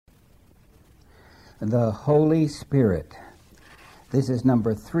The Holy Spirit. This is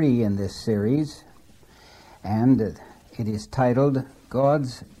number 3 in this series, and it is titled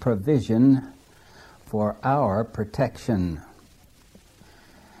God's Provision for Our Protection.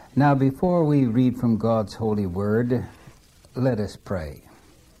 Now, before we read from God's holy word, let us pray.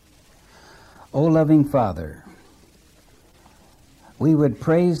 O loving Father, we would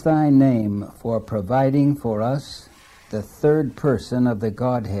praise thy name for providing for us the third person of the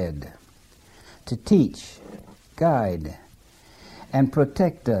Godhead, to teach, guide, and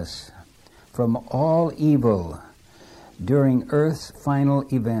protect us from all evil during earth's final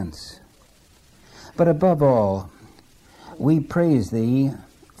events. But above all, we praise thee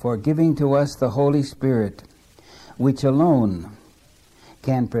for giving to us the Holy Spirit, which alone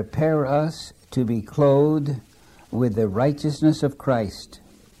can prepare us to be clothed with the righteousness of Christ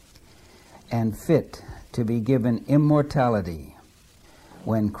and fit to be given immortality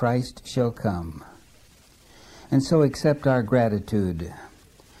when Christ shall come. And so accept our gratitude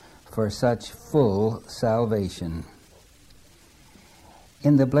for such full salvation.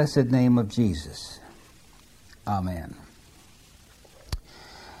 In the blessed name of Jesus. Amen.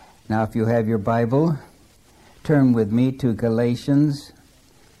 Now, if you have your Bible, turn with me to Galatians,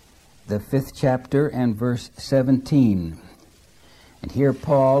 the 5th chapter and verse 17. And here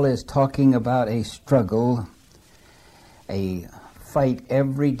Paul is talking about a struggle, a fight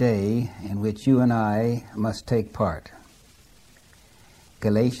every day in which you and I must take part.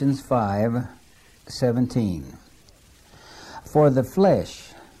 Galatians 5:17. For the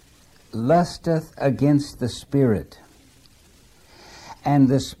flesh lusteth against the Spirit, and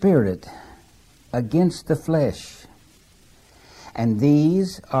the Spirit against the flesh, and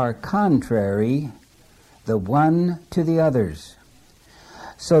these are contrary the one to the others,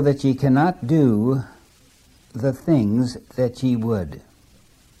 so that ye cannot do the things that ye would.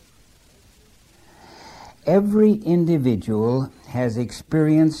 Every individual has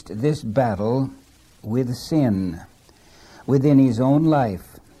experienced this battle with sin within his own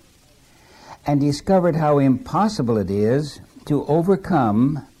life and discovered how impossible it is to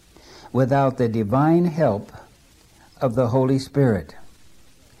overcome without the divine help of the Holy Spirit.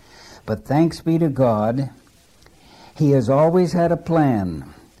 But thanks be to God, He has always had a plan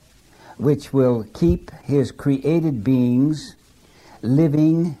which will keep His created beings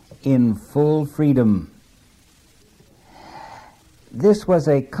living in full freedom. This was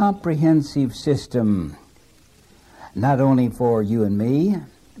a comprehensive system, not only for you and me,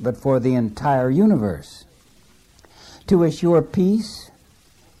 but for the entire universe, to assure peace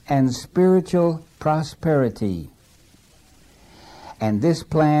and spiritual prosperity. And this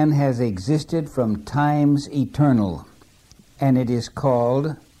plan has existed from times eternal, and it is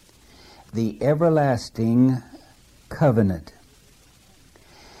called the everlasting covenant.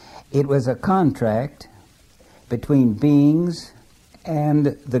 It was a contract between beings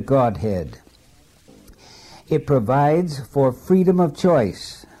and the Godhead. It provides for freedom of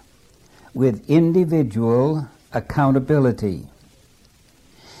choice with individual accountability.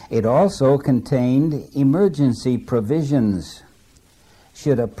 It also contained emergency provisions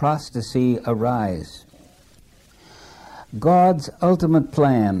should apostasy arise. God's ultimate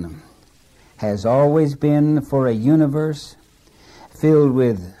plan has always been for a universe filled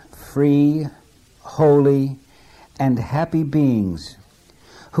with free, holy, and happy beings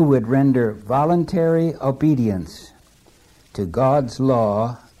who would render voluntary obedience to God's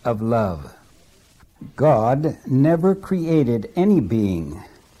law of love. God never created any being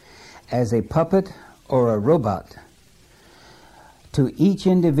as a puppet or a robot. To each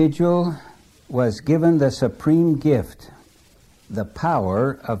individual was given the supreme gift, the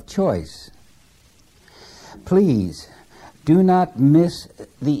power of choice. Please do not miss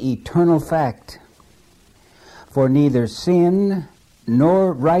the eternal fact, for neither sin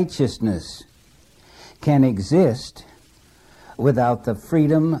nor righteousness can exist without the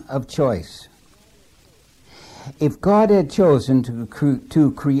freedom of choice. If God had chosen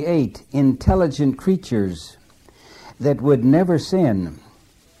to create intelligent creatures that would never sin,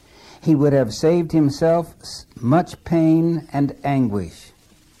 He would have saved Himself much pain and anguish.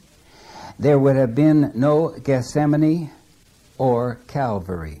 There would have been no Gethsemane or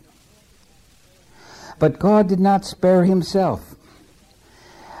Calvary. But God did not spare Himself.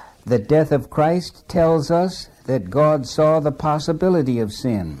 The death of Christ tells us that God saw the possibility of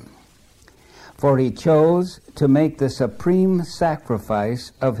sin, for He chose to make the supreme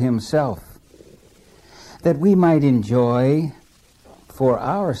sacrifice of Himself, that we might enjoy for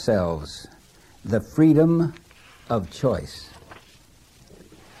ourselves the freedom of choice.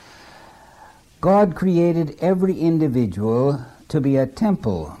 God created every individual to be a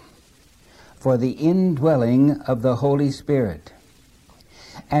temple for the indwelling of the Holy Spirit.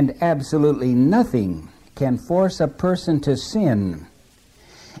 And absolutely nothing can force a person to sin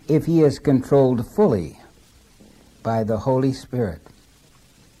if he is controlled fully by the Holy Spirit.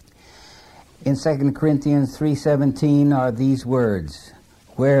 In 2 Corinthians 3:17 are these words,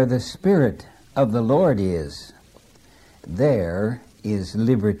 "Where the Spirit of the Lord is, there is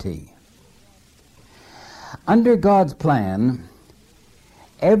liberty." Under God's plan,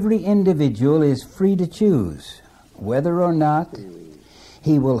 every individual is free to choose whether or not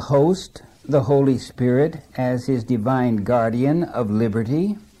he will host the Holy Spirit as his divine guardian of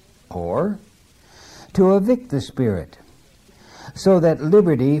liberty, or to evict the Spirit, so that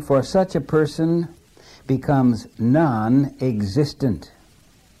liberty for such a person becomes non-existent.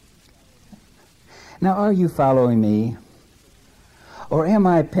 Now, are you following me? Or am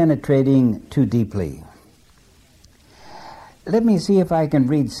I penetrating too deeply? Let me see if I can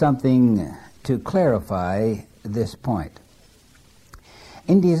read something to clarify this point.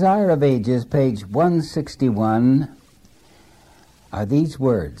 In Desire of Ages, page 161, are these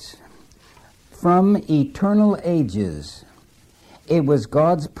words, "From eternal ages, it was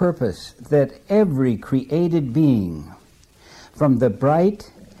God's purpose that every created being, from the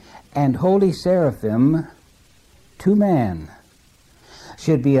bright and holy seraphim to man,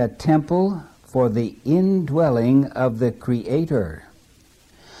 should be a temple for the indwelling of the Creator,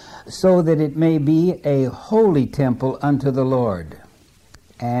 so that it may be a holy temple unto the Lord,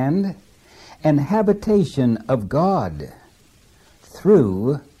 and an habitation of God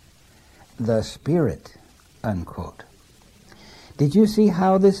through the Spirit," unquote. Did you see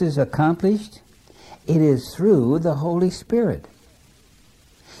how this is accomplished? It is through the Holy Spirit.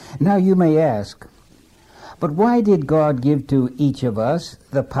 Now you may ask, but why did God give to each of us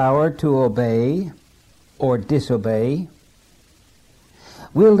the power to obey or disobey?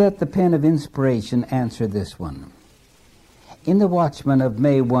 We'll let the pen of inspiration answer this one. In the Watchman of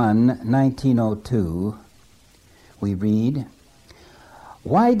May 1, 1902, we read,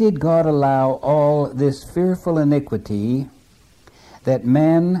 "Why did God allow all this fearful iniquity that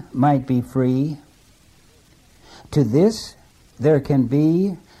man might be free? To this there can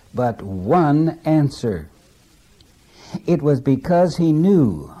be but one answer. It was because he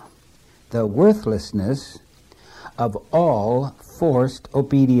knew the worthlessness of all forced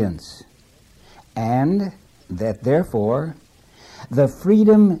obedience, and that therefore the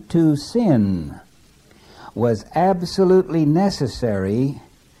freedom to sin was absolutely necessary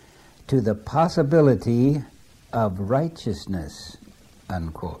to the possibility of righteousness,"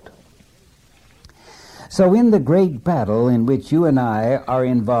 unquote. So in the great battle in which you and I are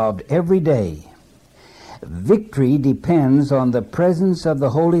involved every day, victory depends on the presence of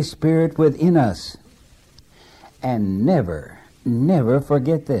the Holy Spirit within us. And never, never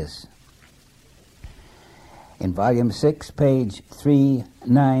forget this. In Volume 6, page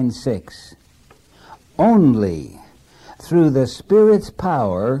 396, "Only through the Spirit's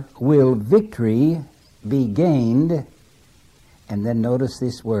power will victory be gained," and then notice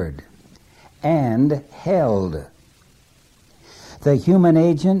this word, "and held." The human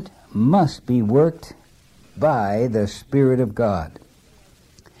agent must be worked by the Spirit of God.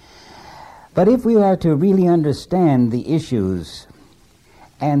 But if we are to really understand the issues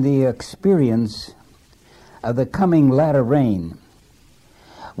and the experience of the coming latter rain,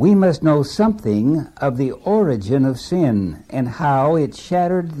 we must know something of the origin of sin and how it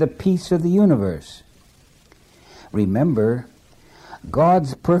shattered the peace of the universe. Remember,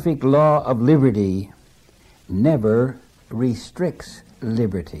 God's perfect law of liberty never restricts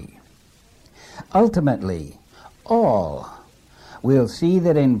liberty. Ultimately, all will see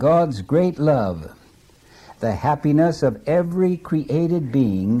that in God's great love, the happiness of every created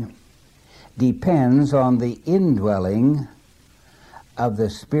being depends on the indwelling of the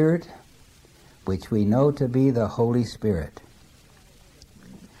Spirit, which we know to be the Holy Spirit.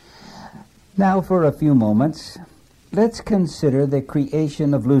 Now, for a few moments, let's consider the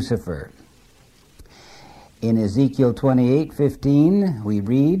creation of Lucifer. In Ezekiel 28:15, we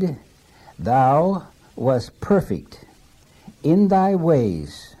read, "Thou wast perfect in thy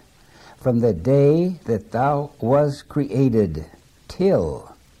ways from the day that thou wast created, till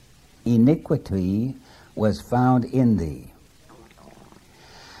iniquity was found in thee."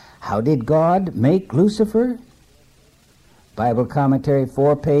 How did God make Lucifer? Bible Commentary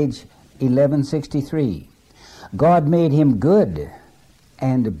 4, page 1163. "God made him good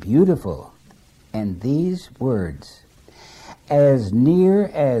and beautiful," and these words, "as near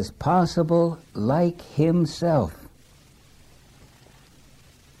as possible like himself."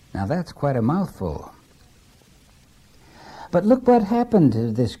 Now that's quite a mouthful. But look what happened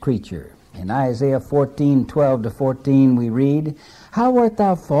to this creature. In Isaiah 14:12-14 we read, "How art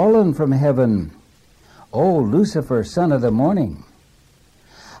thou fallen from heaven, O Lucifer, son of the morning?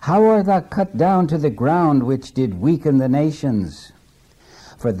 How art thou cut down to the ground, which did weaken the nations?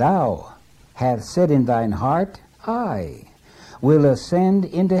 For thou hast said in thine heart, I will ascend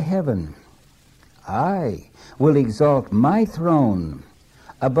into heaven. I will exalt my throne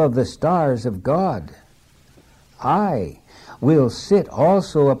above the stars of God. I will sit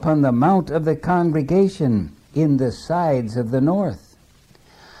also upon the mount of the congregation in the sides of the north.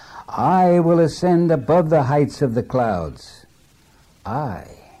 I will ascend above the heights of the clouds. I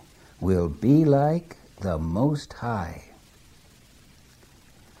will be like the Most High."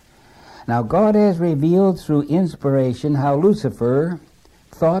 Now God has revealed through inspiration how Lucifer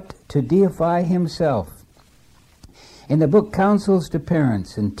thought to deify himself. In the book Counsels to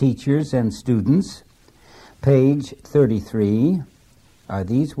Parents and Teachers and Students, page 33, are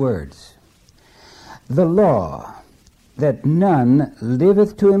these words: "The law that none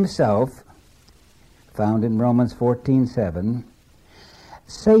liveth to himself," found in Romans 14:7,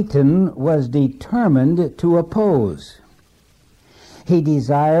 "Satan was determined to oppose. He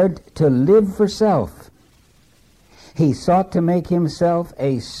desired to live for self. He sought to make himself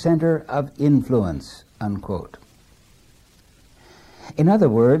a center of influence," unquote. In other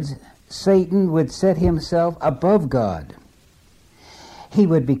words, Satan would set himself above God. He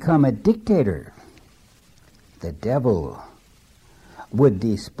would become a dictator. The devil would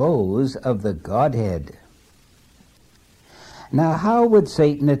dispose of the Godhead. Now, how would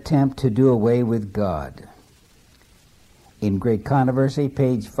Satan attempt to do away with God? In Great Controversy,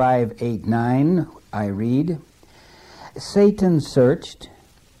 page 589, I read, "Satan searched,"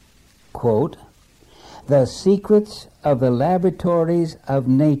 quote, "the secrets of the laboratories of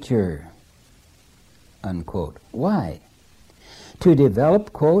nature," unquote. Why? To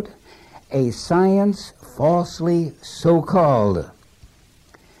develop, quote, "a science falsely so-called,"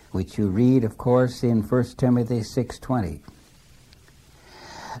 which you read, of course, in 1 Timothy 6:20.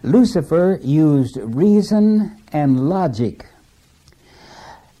 Lucifer used reason and logic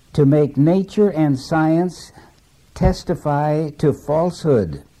to make nature and science testify to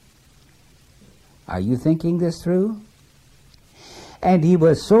falsehood. Are you thinking this through? And he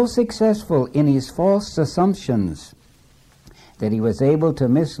was so successful in his false assumptions that he was able to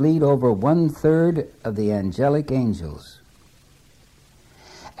mislead over 1/3 of the angelic angels.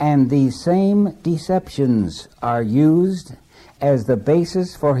 And these same deceptions are used as the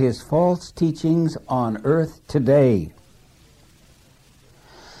basis for his false teachings on earth today.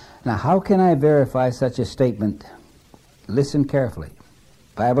 Now, how can I verify such a statement? Listen carefully.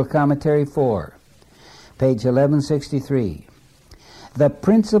 Bible Commentary 4, page 1163. "The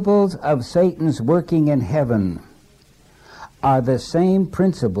principles of Satan's working in heaven are the same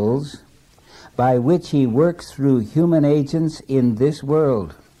principles by which he works through human agents in this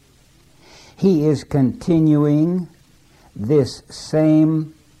world. He is continuing this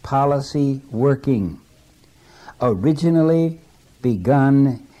same policy working, originally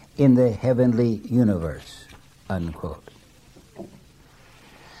begun in the heavenly universe," unquote.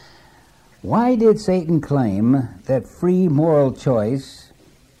 Why did Satan claim that free moral choice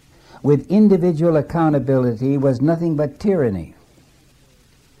with individual accountability was nothing but tyranny?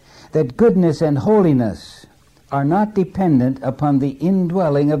 That goodness and holiness are not dependent upon the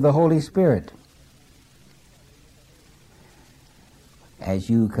indwelling of the Holy Spirit? As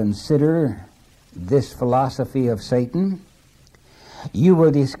you consider this philosophy of Satan, you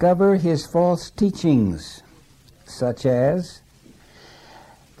will discover his false teachings, such as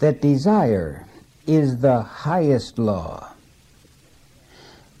that desire is the highest law.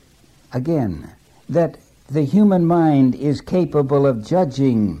 Again, that the human mind is capable of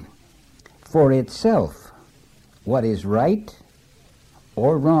judging for itself what is right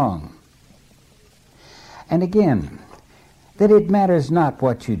or wrong. And again, that it matters not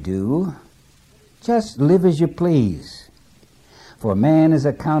what you do, just live as you please, for man is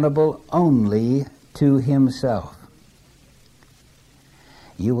accountable only to himself.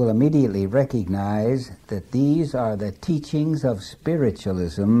 You will immediately recognize that these are the teachings of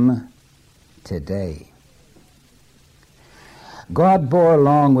spiritualism today. God bore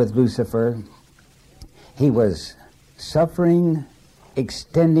along with Lucifer. He was suffering,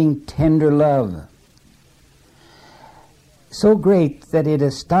 extending tender love, so great that it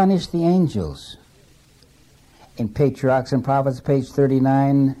astonished the angels. In Patriarchs and Prophets, page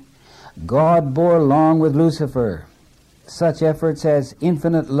 39, God bore along with Lucifer such efforts as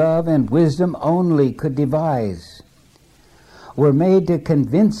infinite love and wisdom only could devise, were made to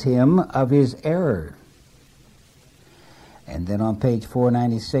convince him of his error. And then on page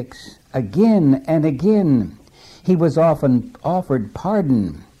 496, again and again he was often offered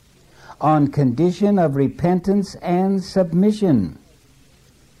pardon on condition of repentance and submission.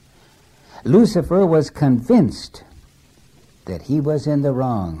 Lucifer was convinced that he was in the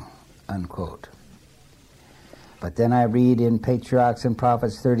wrong, unquote. But then I read in Patriarchs and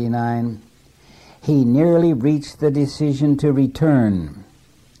Prophets 39, he nearly reached the decision to return,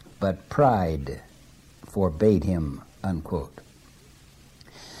 but pride forbade him, unquote.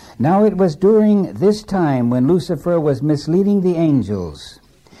 Now it was during this time when Lucifer was misleading the angels,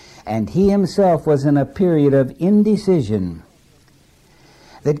 and he himself was in a period of indecision,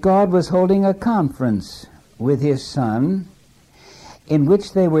 that God was holding a conference with his Son in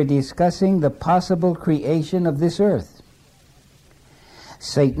which they were discussing the possible creation of this earth.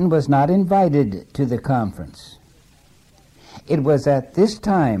 Satan was not invited to the conference. It was at this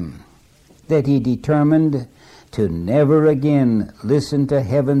time that he determined to never again listen to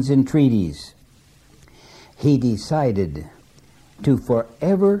heaven's entreaties. He decided to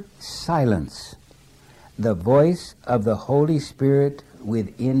forever silence the voice of the Holy Spirit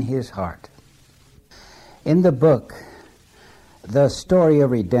within his heart. In the book, The Story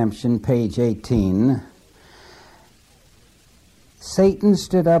of Redemption, page 18, Satan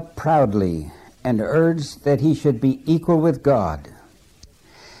stood up proudly and urged that he should be equal with God.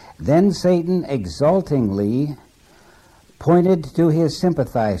 Then Satan exultingly pointed to his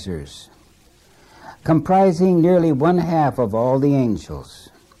sympathizers, comprising nearly one half of all the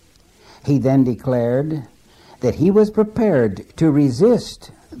angels. He then declared that he was prepared to resist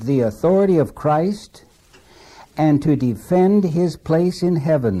the authority of Christ and to defend his place in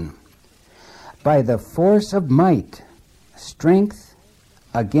heaven by the force of might, strength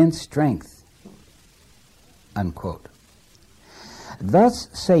against strength, unquote. Thus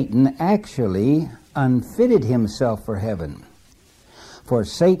Satan actually unfitted himself for heaven, for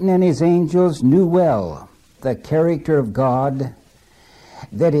Satan and his angels knew well the character of God,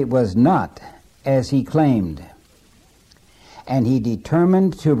 that it was not as he claimed, and he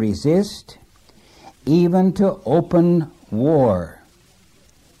determined to resist, even to open war.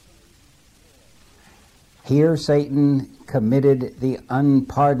 Here Satan committed the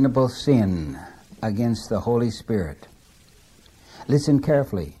unpardonable sin against the Holy Spirit. Listen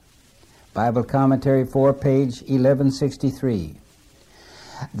carefully. Bible Commentary 4, page 1163.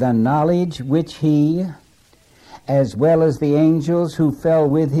 The knowledge which he, as well as the angels who fell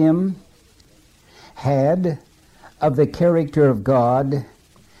with him, had of the character of God,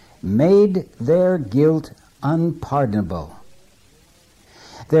 made their guilt unpardonable.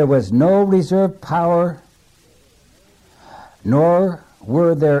 There was no reserved power, nor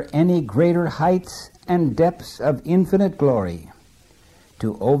were there any greater heights and depths of infinite glory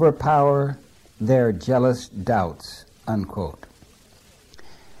to overpower their jealous doubts, unquote.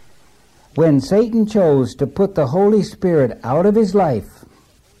 When Satan chose to put the Holy Spirit out of his life,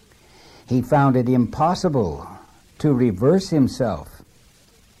 he found it impossible to reverse himself.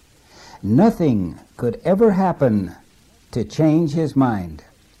 Nothing could ever happen to change his mind.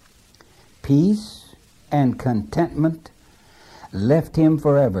 Peace and contentment left him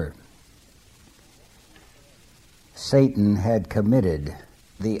forever. Satan had committed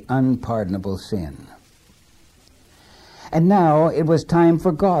the unpardonable sin. And now it was time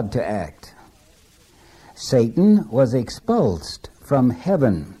for God to act. Satan was expulsed from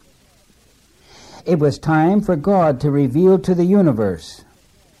heaven. It was time for God to reveal to the universe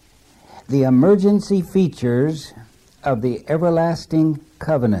the emergency features of the everlasting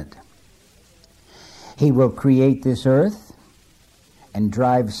covenant. He will create this earth and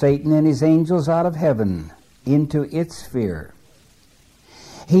drive Satan and his angels out of heaven into its sphere.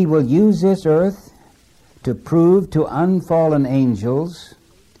 He will use this earth to prove to unfallen angels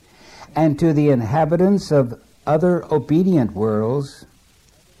and to the inhabitants of other obedient worlds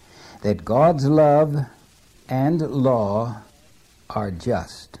that God's love and law are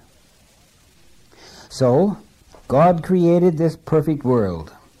just. So, God created this perfect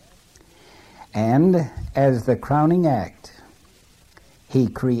world, and as the crowning act, he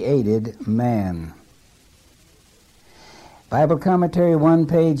created man. Bible Commentary 1,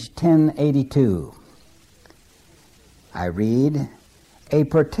 page 1082. I read, a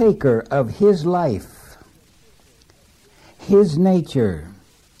partaker of his life, his nature.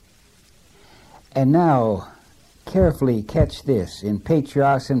 And now, carefully catch this in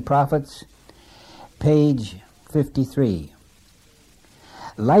Patriarchs and Prophets, page 53.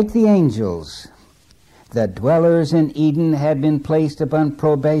 Like the angels, the dwellers in Eden had been placed upon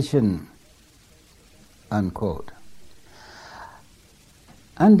probation, unquote.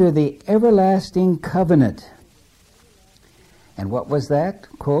 Under the everlasting covenant, And what was that?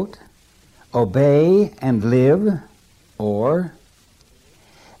 Quote, obey and live, or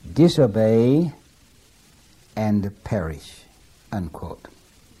disobey and perish, unquote.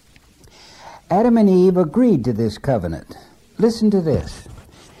 Adam and Eve agreed to this covenant. Listen to this.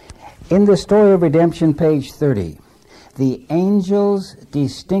 In the Story of Redemption, page 30, the angels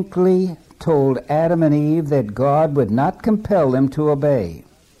distinctly told Adam and Eve that God would not compel them to obey,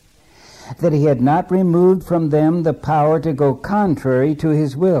 that he had not removed from them the power to go contrary to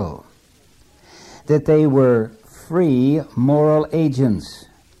his will, that they were free moral agents,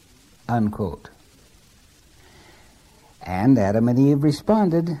 unquote. And Adam and Eve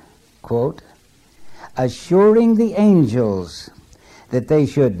responded, quote, assuring the angels that they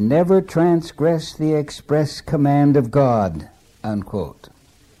should never transgress the express command of God, unquote.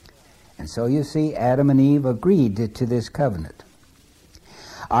 And so you see, Adam and Eve agreed to this covenant.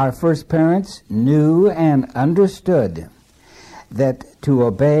 Our first parents knew and understood that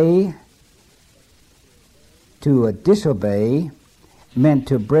to disobey meant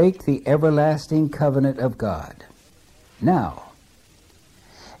to break the everlasting covenant of God. Now,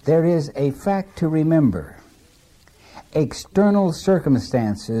 there is a fact to remember. External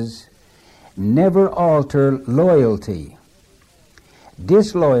circumstances never alter loyalty.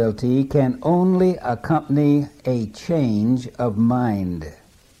 Disloyalty can only accompany a change of mind.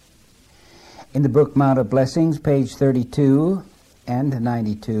 In the book Mount of Blessings, page 32 and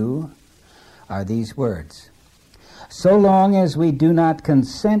 92, are these words. So long as we do not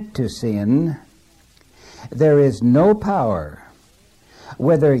consent to sin, there is no power,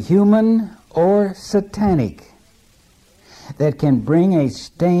 whether human or satanic, that can bring a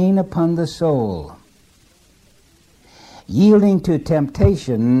stain upon the soul. Yielding to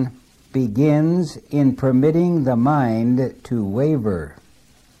temptation begins in permitting the mind to waver,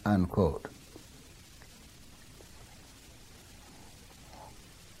 unquote.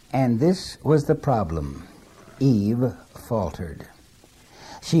 And this was the problem. Eve faltered.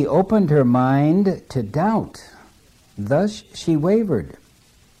 She opened her mind to doubt. Thus she wavered.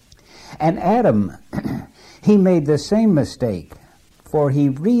 And Adam, he made the same mistake, for he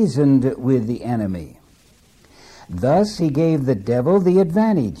reasoned with the enemy. Thus he gave the devil the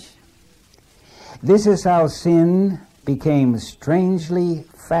advantage. This is how sin became strangely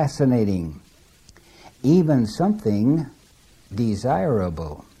fascinating, even something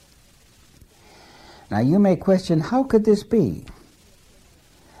desirable. Now you may question, how could this be?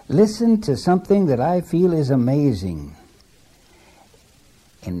 Listen to something that I feel is amazing.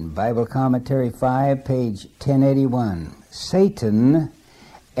 In Bible Commentary 5, page 1081, Satan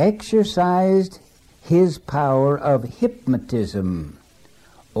exercised his power of hypnotism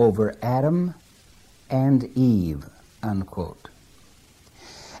over Adam and Eve, unquote.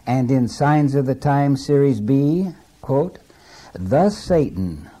 And in Signs of the Times, Series B, quote, thus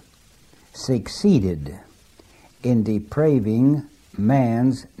Satan succeeded in depraving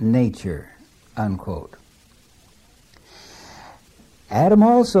man's nature, unquote. Adam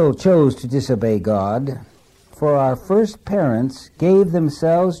also chose to disobey God, for our first parents gave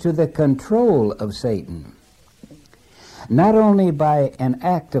themselves to the control of Satan, not only by an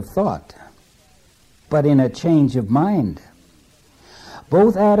act of thought, but in a change of mind.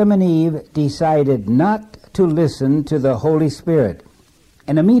 Both Adam and Eve decided not to listen to the Holy Spirit,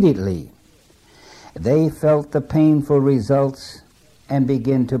 and immediately they felt the painful results and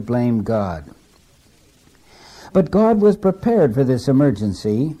began to blame God. But God was prepared for this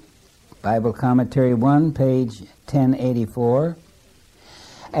emergency. Bible Commentary 1, page 1084.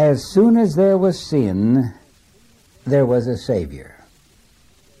 As soon as there was sin, there was a Savior.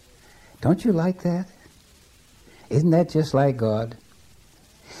 Don't you like that? Isn't that just like God?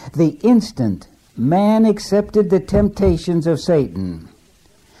 The instant man accepted the temptations of Satan,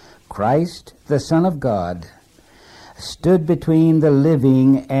 Christ, the Son of God, stood between the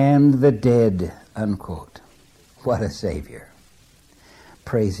living and the dead, unquote. What a Savior.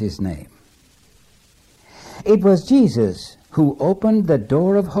 Praise his name. It was Jesus who opened the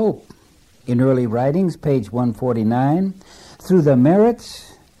door of hope. In early writings, page 149, through the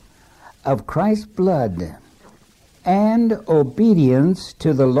merits of Christ's blood and obedience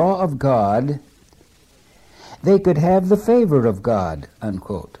to the law of God, they could have the favor of God,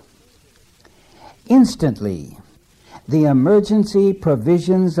 unquote. Instantly, the emergency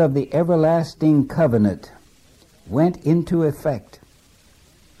provisions of the everlasting covenant went into effect.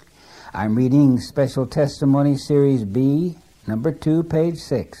 I'm reading Special Testimony Series B, number 2, page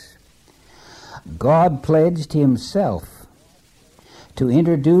 6. God pledged himself to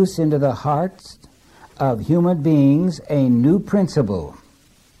introduce into the hearts of human beings a new principle.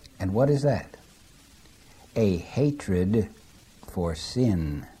 And what is that? A hatred for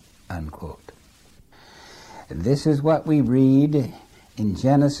sin, unquote. This is what we read in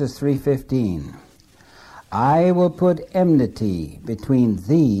Genesis 3:15. I will put enmity between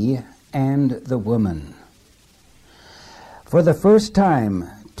thee and the woman. For the first time,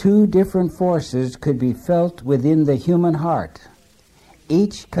 two different forces could be felt within the human heart,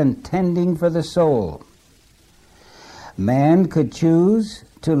 each contending for the soul. Man could choose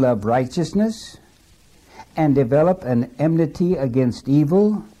to love righteousness and develop an enmity against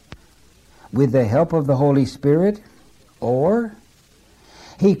evil with the help of the Holy Spirit, or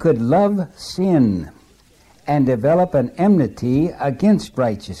he could love sin and develop an enmity against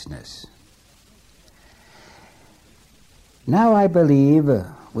righteousness. Now I believe,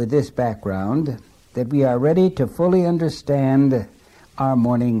 with this background, that we are ready to fully understand our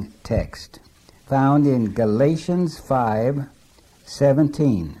morning text, found in Galatians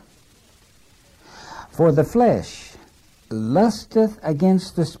 5:17. For the flesh lusteth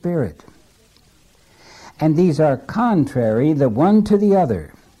against the Spirit, and these are contrary the one to the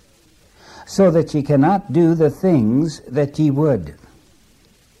other, so that ye cannot do the things that ye would.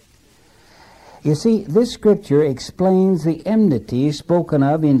 You see, this scripture explains the enmity spoken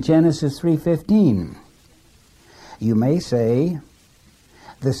of in Genesis 3:15. You may say,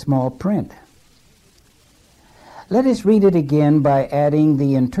 the small print. Let us read it again by adding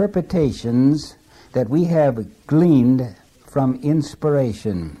the interpretations that we have gleaned from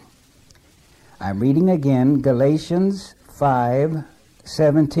inspiration. I'm reading again Galatians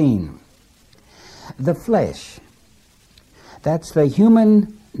 5:17. The flesh, that's the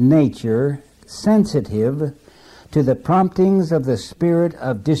human nature sensitive to the promptings of the spirit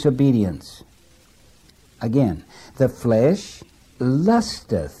of disobedience. Again, the flesh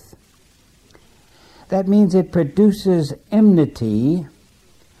lusteth. That means it produces enmity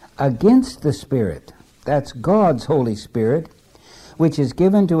against the Spirit. That's God's Holy Spirit, which is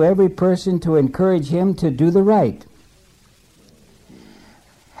given to every person to encourage him to do the right.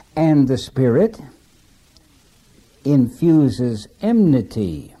 And the Spirit infuses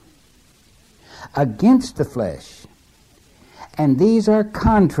enmity against the flesh. And these are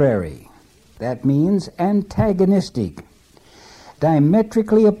contrary. That means antagonistic,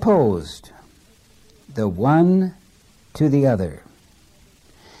 diametrically opposed, the one to the other.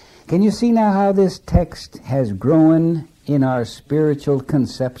 Can you see now how this text has grown in our spiritual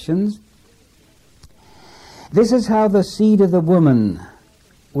conceptions? This is how the seed of the woman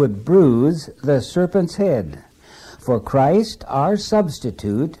would bruise the serpent's head. For Christ, our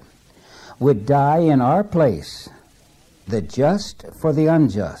substitute, would die in our place, the just for the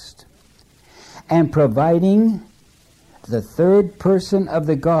unjust, and providing the third person of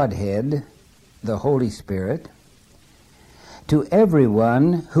the Godhead, the Holy Spirit, to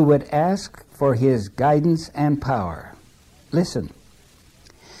everyone who would ask for his guidance and power. Listen,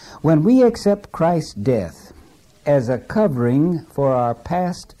 when we accept Christ's death as a covering for our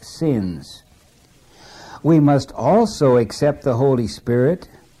past sins, we must also accept the Holy Spirit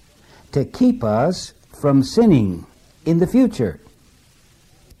to keep us from sinning in the future.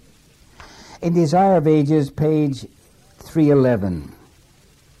 In Desire of Ages, page 311,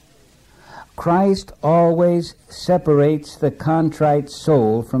 Christ always separates the contrite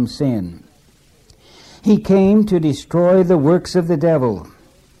soul from sin. He came to destroy the works of the devil,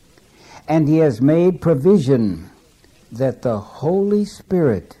 and he has made provision that the Holy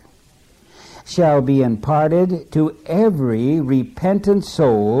Spirit shall be imparted to every repentant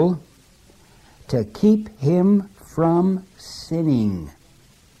soul to keep him from sinning,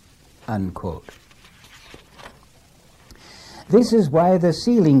 unquote. This is why the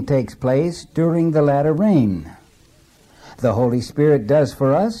sealing takes place during the latter rain. The Holy Spirit does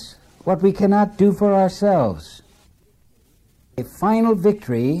for us what we cannot do for ourselves. A final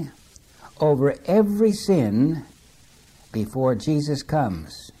victory over every sin before Jesus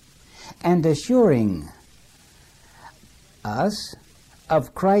comes, and assuring us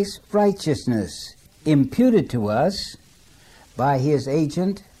of Christ's righteousness imputed to us by his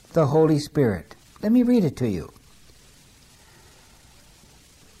agent, the Holy Spirit. Let me read it to you.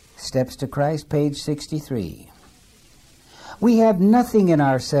 Steps to Christ, page 63. We have nothing in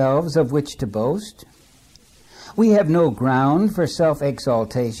ourselves of which to boast. We have no ground for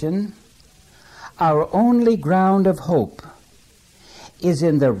self-exaltation. Our only ground of hope is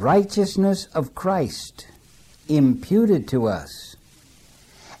in the righteousness of Christ imputed to us,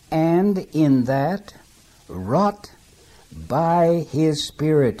 and in that wrought by his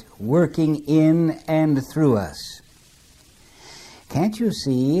Spirit working in and through us. Can't you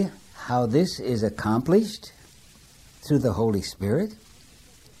see how this is accomplished through the Holy Spirit?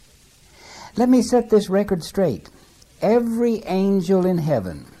 Let me set this record straight. every angel in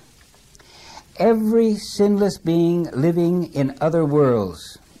heaven, every sinless being living in other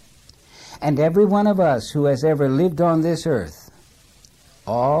worlds, and every one of us who has ever lived on this earth,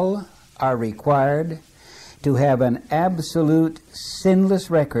 all are required to have an absolute sinless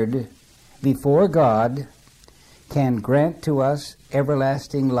record before God can grant to us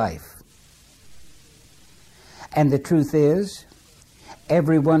everlasting life. And the truth is,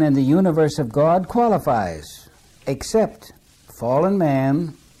 everyone in the universe of God qualifies, except fallen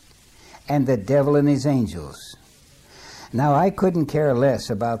man and the devil and his angels. Now, I couldn't care less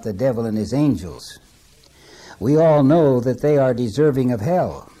about the devil and his angels. We all know that they are deserving of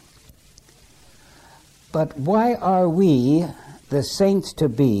hell. But why are we, the saints to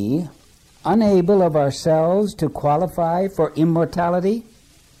be, unable of ourselves to qualify for immortality?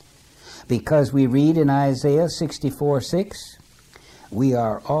 Because we read in Isaiah 64:6, we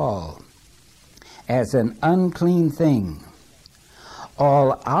are all as an unclean thing.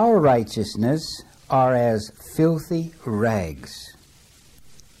 All our righteousness are as filthy rags.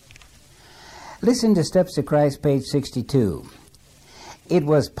 Listen to Steps to Christ, page 62. It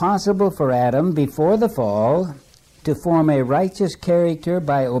was possible for Adam before the fall to form a righteous character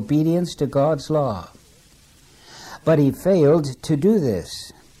by obedience to God's law. But he failed to do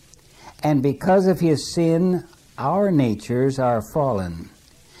this. And because of his sin, our natures are fallen,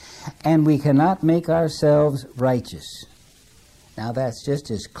 and we cannot make ourselves righteous. Now that's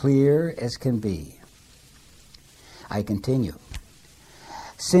just as clear as can be. I continue.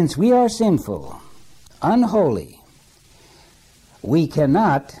 Since we are sinful, unholy, we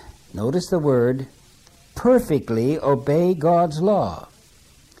cannot, notice the word, perfectly obey God's law.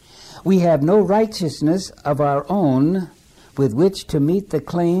 We have no righteousness of our own with which to meet the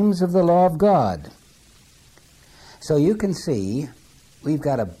claims of the law of God. So you can see we've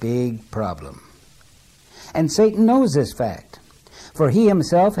got a big problem. And Satan knows this fact, for he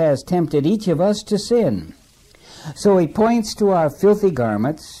himself has tempted each of us to sin. So he points to our filthy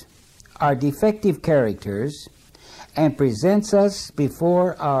garments, our defective characters, and presents us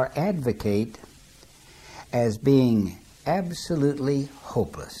before our advocate as being absolutely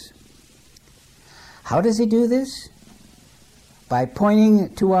hopeless. How does he do this? By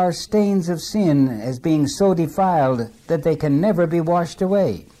pointing to our stains of sin as being so defiled that they can never be washed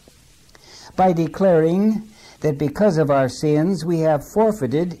away. By declaring that because of our sins we have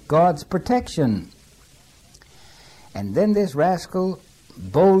forfeited God's protection. And then this rascal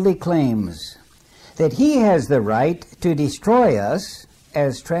boldly claims that he has the right to destroy us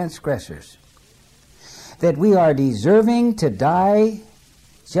as transgressors, that we are deserving to die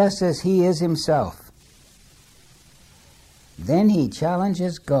just as he is himself. Then he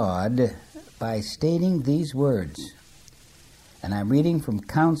challenges God by stating these words, and I'm reading from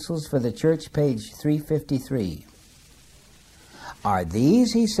Counsels for the Church, page 353. Are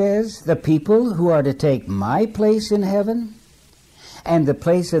these, he says, the people who are to take my place in heaven, and the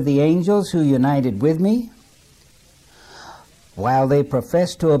place of the angels who united with me? While they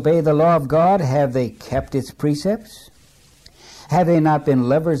profess to obey the law of God, have they kept its precepts? Have they not been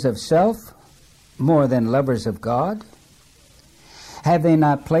lovers of self more than lovers of God? Have they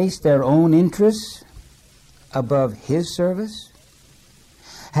not placed their own interests above his service?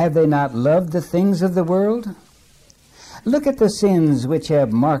 Have they not loved the things of the world? Look at the sins which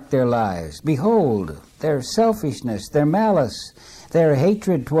have marked their lives. Behold, their selfishness, their malice, their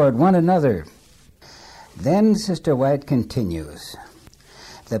hatred toward one another. Then Sister White continues,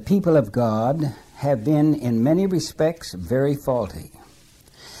 the people of God have been in many respects very faulty.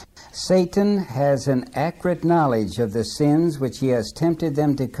 Satan has an accurate knowledge of the sins which he has tempted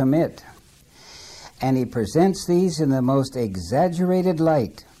them to commit, and he presents these in the most exaggerated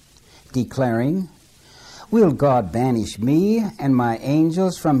light, declaring, will God banish me and my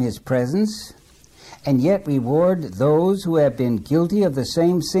angels from his presence, and yet reward those who have been guilty of the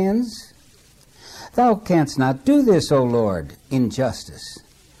same sins? Thou canst not do this, O Lord, in justice.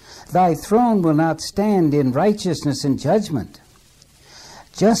 Thy throne will not stand in righteousness and judgment.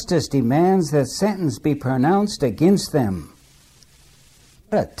 Justice demands that sentence be pronounced against them.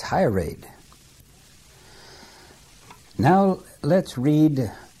 What a tirade. Now let's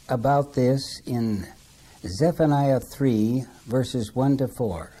read about this in Zephaniah 3, verses 1 to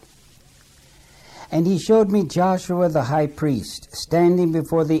 4. And he showed me Joshua the high priest, standing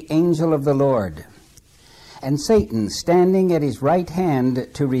before the angel of the Lord, and Satan standing at his right hand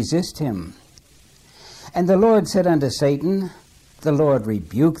to resist him. And the Lord said unto Satan, the Lord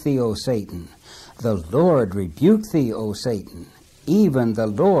rebuke thee, O Satan. The Lord rebuke thee, O Satan. Even the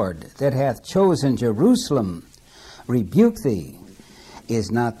Lord that hath chosen Jerusalem rebuke thee.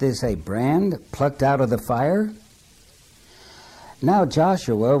 Is not this a brand plucked out of the fire? Now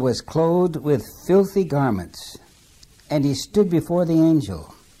Joshua was clothed with filthy garments, and he stood before the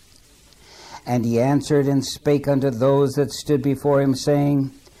angel. And he answered and spake unto those that stood before him,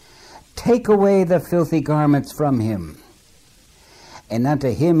 saying, Take away the filthy garments from him. And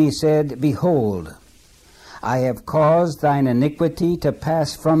unto him he said, Behold, I have caused thine iniquity to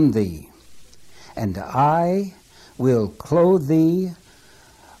pass from thee, and I will clothe thee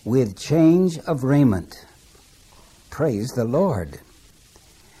with change of raiment. Praise the Lord.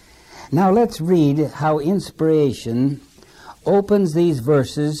 Now let's read how inspiration opens these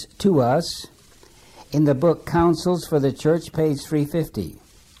verses to us in the book Counsels for the Church, page 350.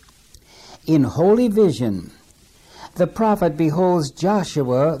 In holy vision, the prophet beholds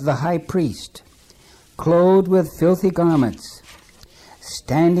Joshua the high priest, clothed with filthy garments,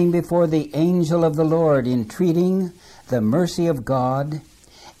 standing before the angel of the Lord, entreating the mercy of God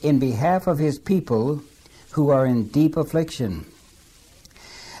in behalf of his people who are in deep affliction.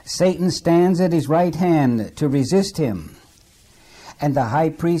 Satan stands at his right hand to resist him, and the high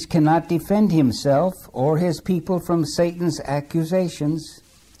priest cannot defend himself or his people from Satan's accusations.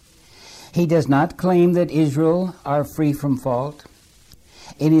 He does not claim that Israel are free from fault.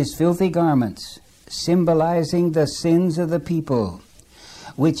 In his filthy garments, symbolizing the sins of the people,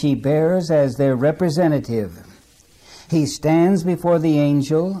 which he bears as their representative, he stands before the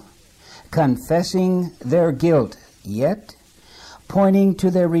angel, confessing their guilt, yet pointing to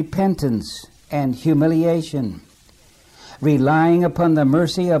their repentance and humiliation, relying upon the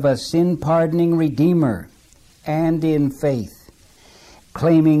mercy of a sin-pardoning Redeemer, and in faith,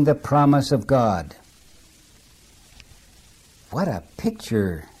 claiming the promise of God. What a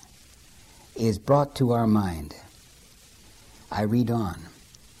picture is brought to our mind. I read on.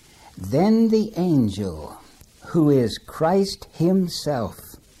 Then the angel, who is Christ himself,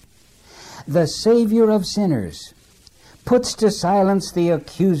 the Savior of sinners, puts to silence the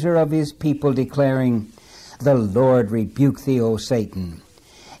accuser of his people, declaring, The Lord rebuke thee, O Satan.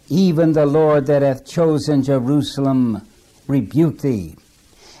 Even the Lord that hath chosen Jerusalem rebuke thee.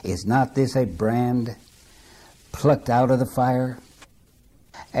 Is not this a brand plucked out of the fire?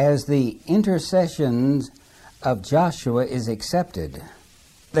 As the intercession of Joshua is accepted,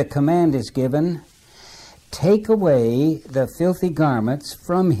 the command is given, Take away the filthy garments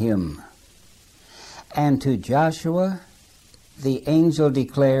from him. And to Joshua the angel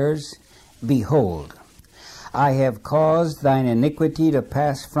declares, Behold, I have caused thine iniquity to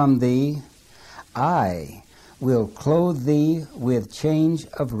pass from thee. I will clothe thee with change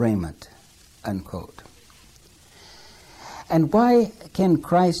of raiment. Unquote. And why can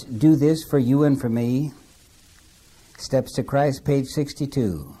Christ do this for you and for me? Steps to Christ, page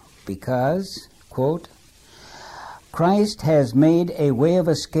 62. Because, quote, Christ has made a way of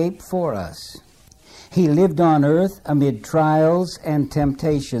escape for us. He lived on earth amid trials and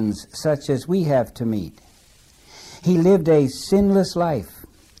temptations such as we have to meet. He lived a sinless life.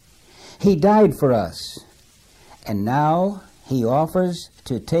 He died for us. And now he offers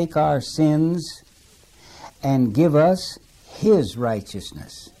to take our sins and give us his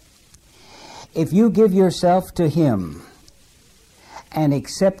righteousness. If you give yourself to him and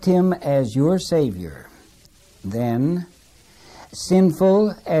accept him as your Savior, then,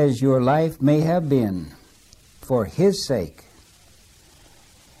 sinful as your life may have been, for his sake,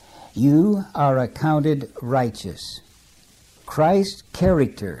 you are accounted righteous. Christ's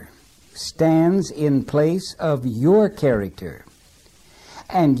character stands in place of your character,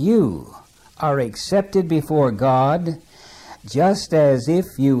 and you are accepted before God just as if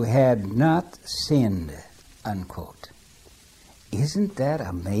you had not sinned. Unquote. Isn't that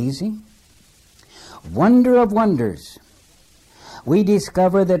amazing? Wonder of wonders. We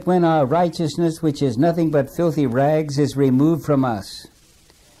discover that when our righteousness, which is nothing but filthy rags, is removed from us,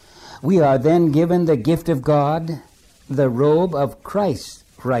 we are then given the gift of God, the robe of Christ's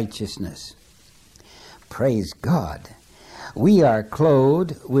righteousness. Praise God. We are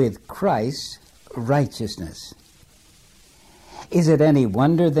clothed with Christ's righteousness. Is it any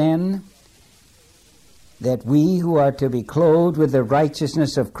wonder then that we who are to be clothed with the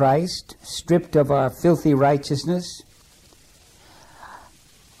righteousness of Christ, stripped of our filthy righteousness,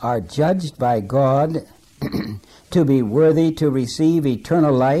 are judged by God to be worthy to receive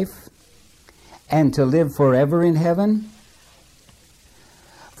eternal life and to live forever in heaven?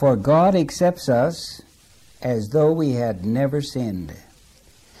 For God accepts us as though we had never sinned,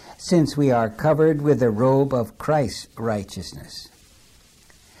 since we are covered with the robe of Christ's righteousness.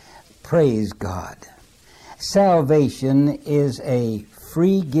 Praise God. Salvation is a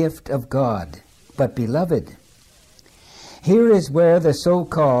free gift of God. But, beloved, here is where the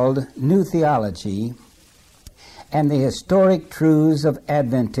so-called new theology and the historic truths of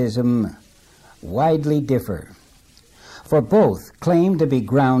Adventism widely differ, for both claim to be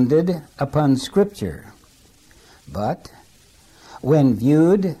grounded upon Scripture. But when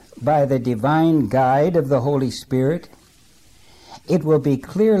viewed by the divine guide of the Holy Spirit, it will be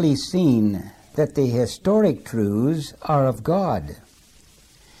clearly seen that the historic truths are of God,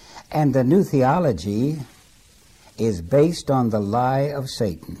 and the new theology is based on the lie of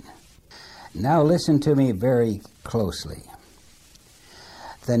Satan. Now listen to me very closely.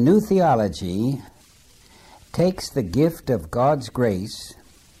 The new theology takes the gift of God's grace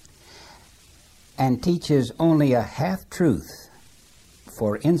and teaches only a half-truth.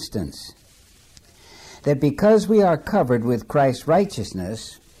 For instance, that because we are covered with Christ's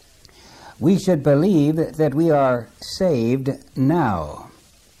righteousness, we should believe that we are saved now.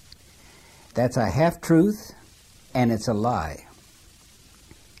 That's a half-truth, and it's a lie.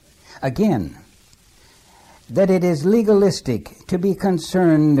 Again, that it is legalistic to be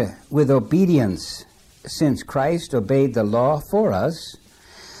concerned with obedience, since Christ obeyed the law for us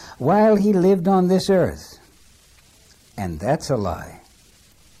while he lived on this earth. And that's a lie.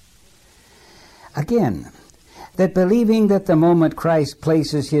 Again, that believing that the moment Christ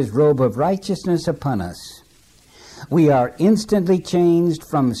places his robe of righteousness upon us, we are instantly changed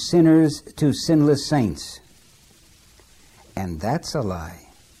from sinners to sinless saints. And that's a lie.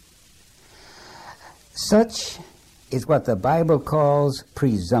 Such is what the Bible calls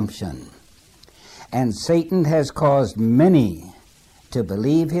presumption. And Satan has caused many to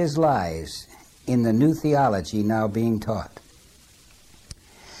believe his lies in the new theology now being taught.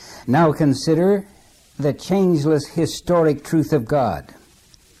 Now consider the changeless historic truth of God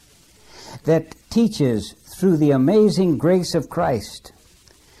that teaches through the amazing grace of Christ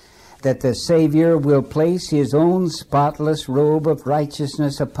that the Savior will place his own spotless robe of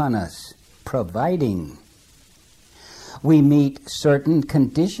righteousness upon us, providing we meet certain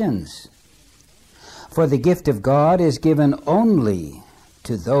conditions. For the gift of God is given only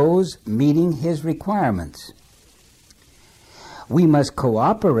to those meeting his requirements. We must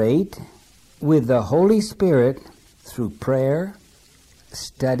cooperate with the Holy Spirit through prayer,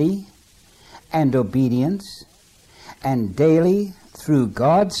 study, and obedience, and daily, through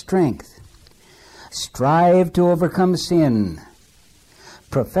God's strength, strive to overcome sin,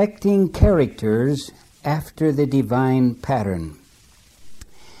 perfecting characters after the divine pattern.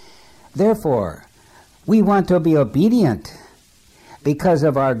 Therefore, we want to be obedient because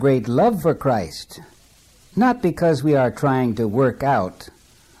of our great love for Christ, not because we are trying to work out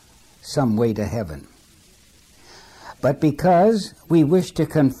some way to heaven, but because we wish to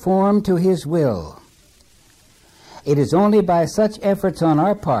conform to his will. It is only by such efforts on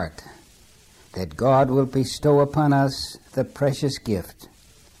our part that God will bestow upon us the precious gift,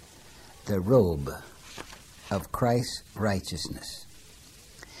 the robe of Christ's righteousness.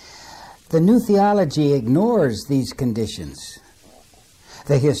 The new theology ignores these conditions.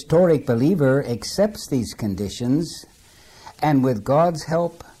 The historic believer accepts these conditions and with God's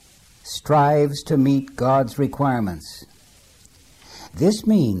help strives to meet God's requirements. This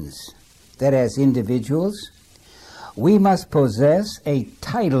means that as individuals, we must possess a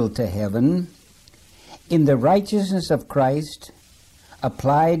title to heaven in the righteousness of Christ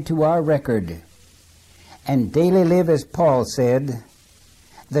applied to our record, and daily live as Paul said,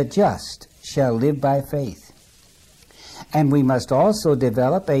 "The just shall live by faith." And we must also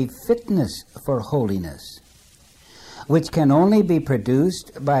develop a fitness for holiness, which can only be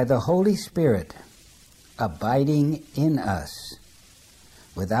produced by the Holy Spirit abiding in us,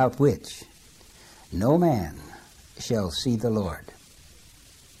 without which no man shall see the Lord.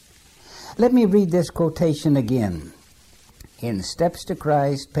 Let me read this quotation again in Steps to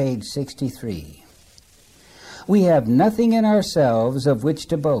Christ, page 63. We have nothing in ourselves of which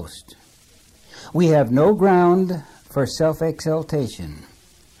to boast. We have no ground for self-exaltation.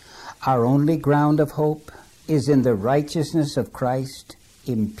 Our only ground of hope is in the righteousness of Christ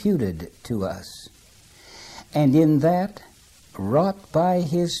imputed to us, and in that wrought by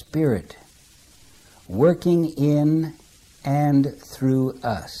his Spirit, working in and through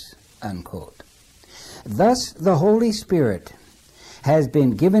us, unquote. Thus, the Holy Spirit has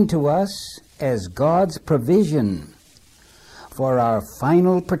been given to us as God's provision for our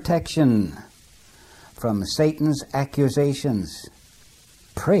final protection from Satan's accusations.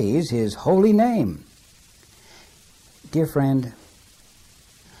 Praise his holy name. Dear friend,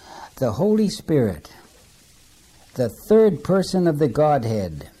 the Holy Spirit, the third person of the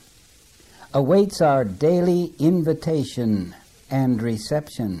Godhead, awaits our daily invitation and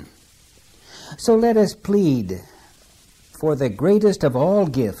reception. So let us plead for the greatest of all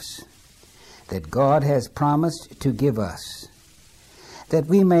gifts, that God has promised to give us, that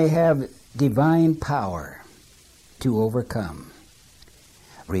we may have divine power to overcome.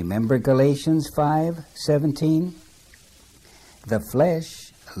 Remember Galatians 5:17? The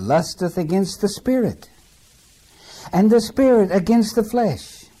flesh lusteth against the Spirit, and the Spirit against the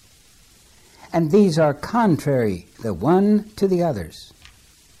flesh. And these are contrary the one to the others.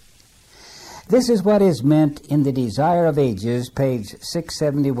 This is what is meant in The Desire of Ages, page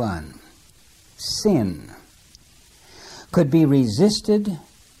 671. Sin could be resisted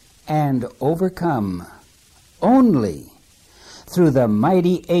and overcome only through the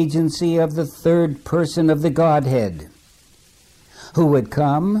mighty agency of the third person of the Godhead, who would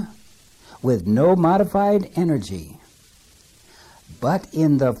come with no modified energy, but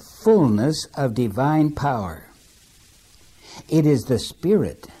in the fullness of divine power. It is the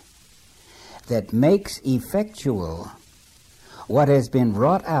Spirit that makes effectual what has been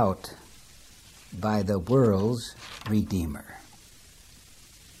wrought out by the world's Redeemer.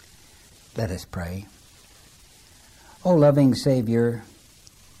 Let us pray. O loving Savior,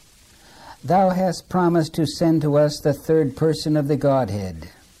 Thou hast promised to send to us the third person of the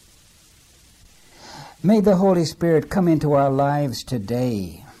Godhead. May the Holy Spirit come into our lives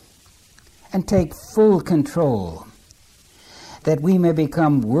today and take full control, that we may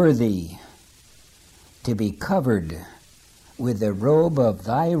become worthy to be covered with the robe of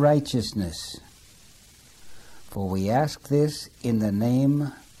Thy righteousness. For we ask this in the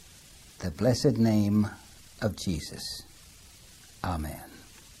name, the blessed name of Jesus. Amen.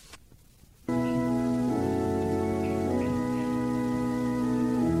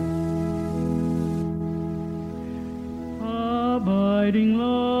 Abiding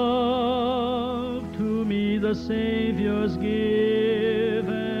love, to me the Savior's given.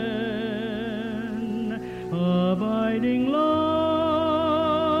 Abiding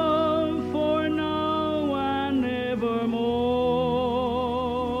love, for now and evermore.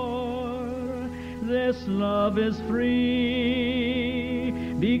 This love is free,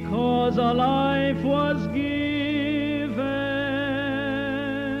 because a life was given.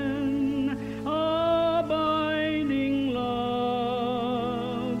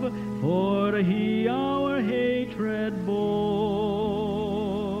 For he our hatred bore.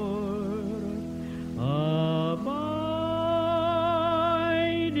 Abiding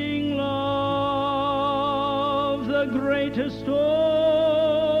love, the greatest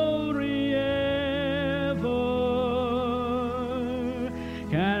story ever,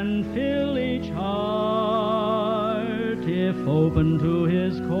 can fill each heart if open to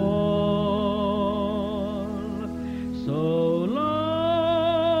his call. So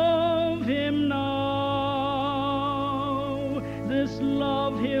this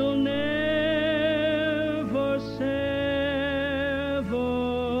love he'll never sever.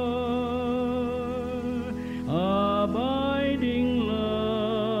 Abiding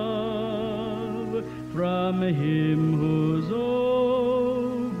love from him who's over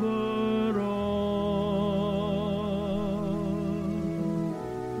all.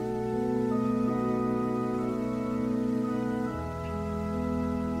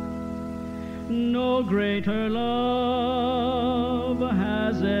 No greater love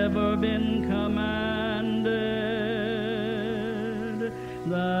has ever been commanded,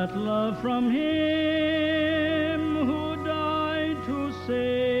 that love from him who died to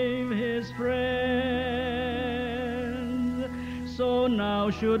save his friends. So now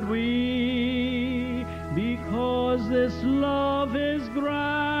should we, because this love is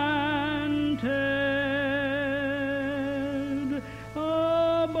granted,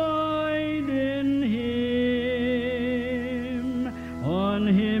 abide in him. On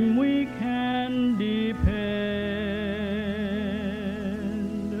him we can depend.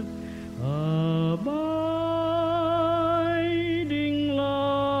 Abiding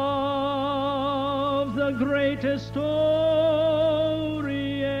love, the greatest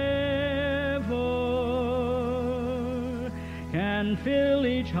story ever, can fill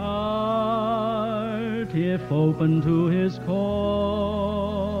each heart if open to his call.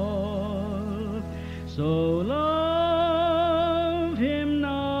 So love him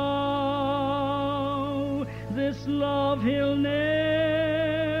now, this love he'll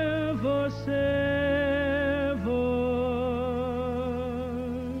never sever.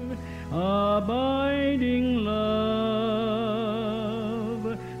 Abiding love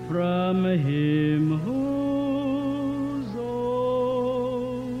from him who